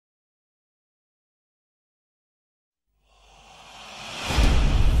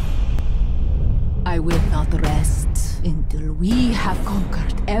I will not rest until we have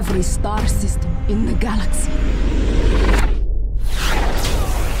conquered every star system in the galaxy.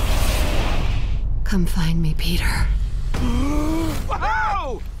 Come find me, Peter.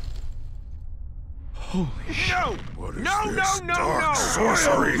 Whoa! Holy shit. No! What is No, this? no, no, Dark no!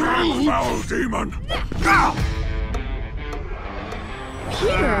 sorcery, foul demon!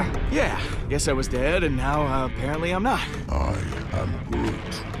 Peter! Yeah, guess I was dead, and now apparently I'm not. I am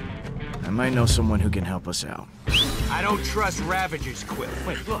Groot. I might know someone who can help us out. I don't trust Ravager's quill.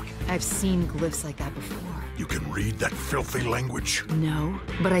 Wait, look. I've seen glyphs like that before. You can read that filthy language? No,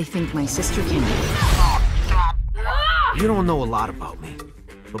 but I think my sister can. You don't know a lot about me,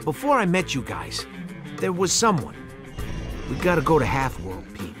 but before I met you guys, there was someone. We gotta go to Half-World,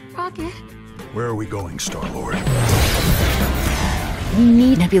 Pete. Rocket? Where are we going, Star-Lord? We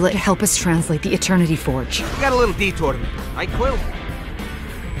need Nebula to help us translate the Eternity Forge. We got a little detour to make, right, Quill?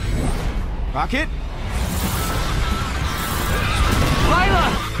 Rocket?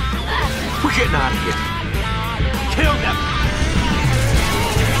 Lila! We're getting out of here. Kill them!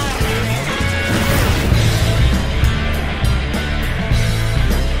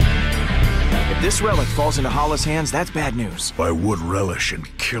 If this relic falls into Hala's hands, that's bad news. I would relish in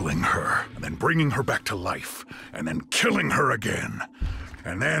killing her, and then bringing her back to life, and then killing her again,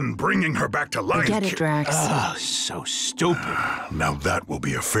 and then bringing her back to life. Get it, Drax. Oh, so stupid. Now that will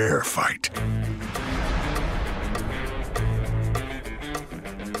be a fair fight.